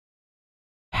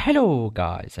Hello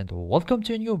guys and welcome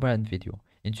to a new brand video.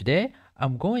 And today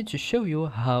I'm going to show you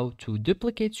how to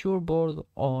duplicate your board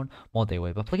on Monday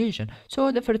web application.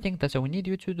 So the first thing that I will need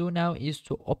you to do now is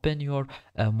to open your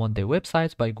Monday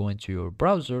website by going to your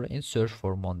browser and search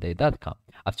for monday.com.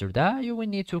 After that you will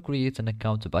need to create an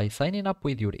account by signing up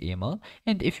with your email,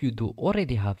 and if you do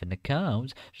already have an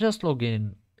account, just log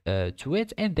in to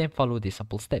it and then follow the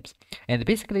simple steps. And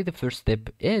basically the first step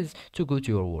is to go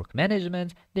to your work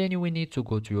management. Then you will need to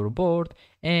go to your board,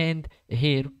 and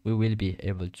here we will be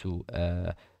able to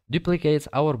duplicate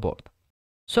our board.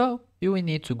 So you will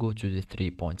need to go to the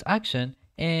 3 points action,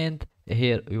 and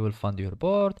here you will find your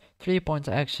board, 3 points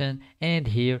action, and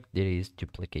here there is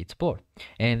duplicate board.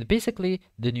 And basically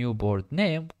the new board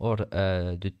name, or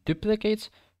the duplicates,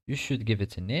 you should give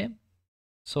it a name.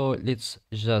 So let's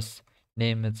just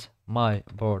name it my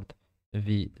board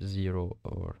v0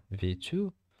 or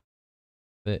v2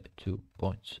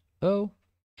 v2.0,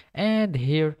 and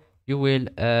here you will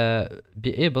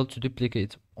be able to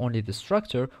duplicate only the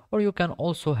structure, or you can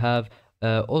also have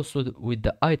also with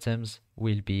the items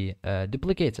will be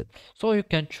duplicated. So you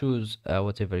can choose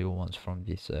whatever you want from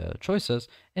these choices,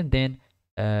 and then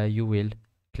you will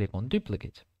click on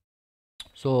duplicate.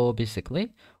 So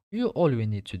basically all you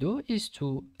need to do is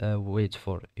to wait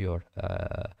for your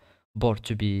board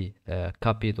to be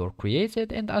copied or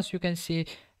created, and as you can see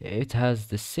it has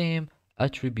the same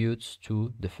attributes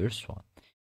to the first one.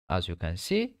 As you can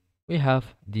see, we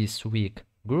have this week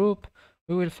group.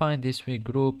 We will find this week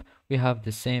group. We have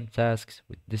the same tasks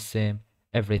with the same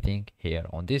everything here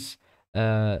on this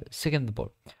second board.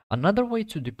 Another way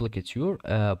to duplicate your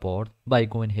board by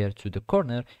going here to the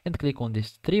corner and click on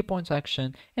this 3 points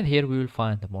action, and here we will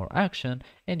find more action,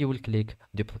 and you will click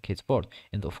duplicate board.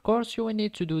 And of course you will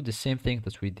need to do the same thing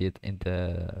that we did in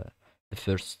the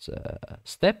first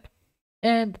step,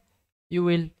 and you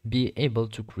will be able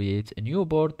to create a new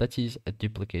board that is a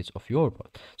duplicate of your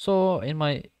board. So in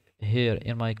my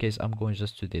case, I'm going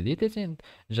just to delete it and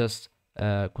just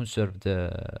conserve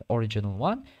the original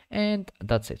one, and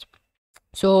that's it.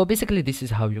 So basically this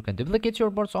is how you can duplicate your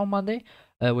boards on Monday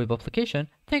web application.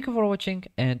 Thank you for watching,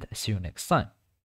 and see you next time.